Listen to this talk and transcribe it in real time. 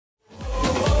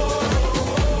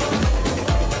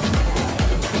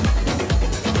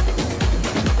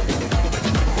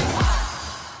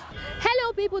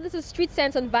Street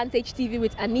Sense on Vantage TV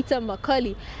with Anita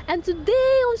Macaulay, and today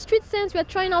on Street Sense we are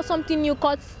trying out something new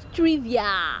called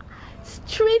Strivia.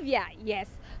 Strivia, yes.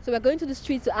 So we're going to the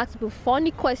streets to ask people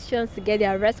funny questions to get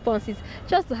their responses,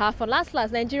 just to have fun. Last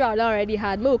Nigeria already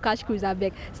had no cash cruise. I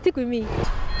beg, stick with me.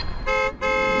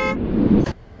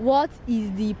 What is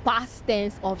the past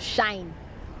tense of shine?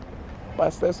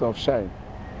 Past tense of shine.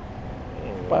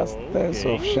 Past tense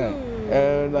of shine.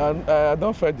 And I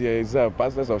don't fail the exam.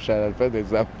 Past tense of shine. I failed the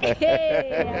exam.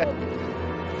 Hey.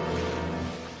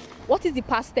 What is the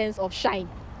past tense of shine?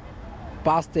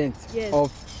 Past tense of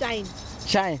shine.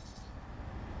 Shine.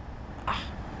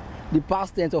 The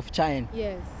past tense of shine.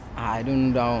 Yes. I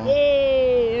don't know.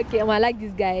 Hey, okay, I like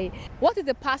this guy. What is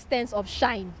the past tense of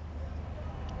shine?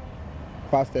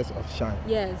 Past tense of shine.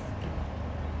 Yes.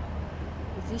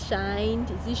 Is it shined?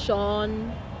 Is it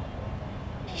shone?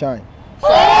 Shine.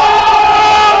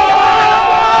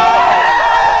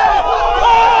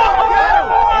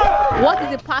 What is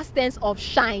the past tense of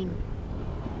shine?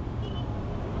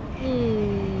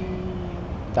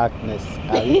 Darkness.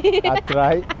 I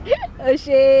try. Oh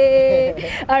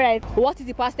shit. All right. What is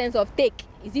the past tense of take?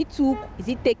 Is it took? Is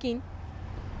it taking?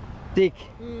 Take.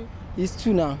 It's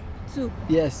two now. Took.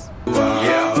 Yes.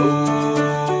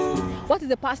 What is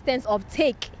the past tense of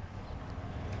take?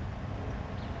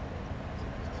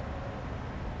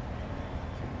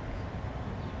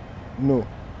 No.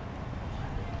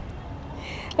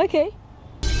 Okay.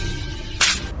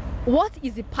 What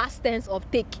is the past tense of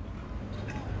take?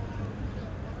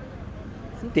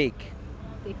 Take.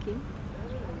 Taking.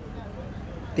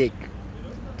 Take.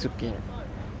 Taking.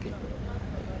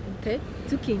 Okay.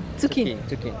 Taking.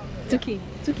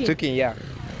 Taking, yeah.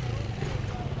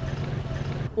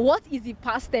 What is the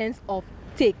past tense of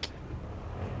take?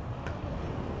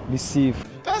 Receive.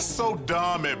 That's so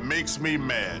dumb, it makes me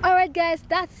mad. Alright guys,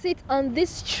 that's it on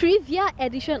this trivia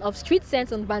edition of Street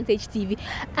Sense on Vantage TV,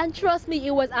 and trust me,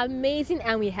 it was amazing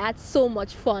and we had so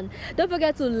much fun. Don't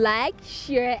forget to like,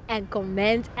 share and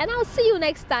comment, and I'll see you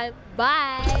next time.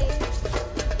 Bye.